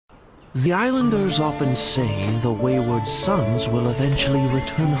The islanders often say the wayward sons will eventually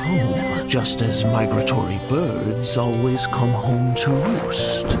return home, just as migratory birds always come home to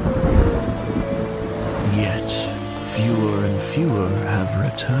roost. Yet, fewer and fewer have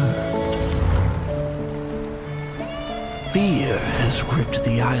returned. Fear has gripped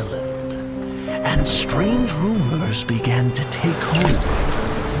the island, and strange rumors began to take hold.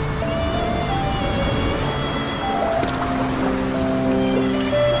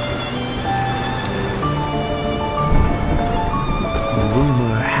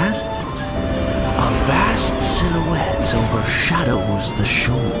 Rumor has it, a vast silhouette overshadows the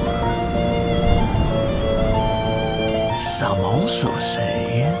shore. Some also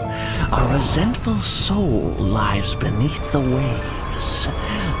say a resentful soul lies beneath the waves,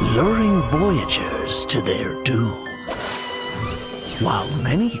 luring voyagers to their doom. While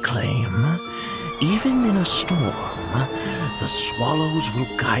many claim, even in a storm, the swallows will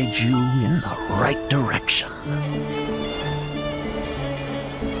guide you in the right direction.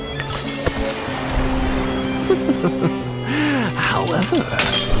 However,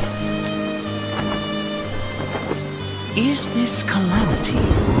 is this calamity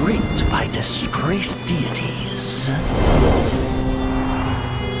wreaked by disgraced deities?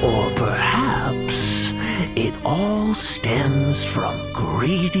 Or perhaps it all stems from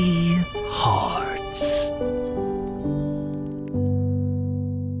greedy hearts?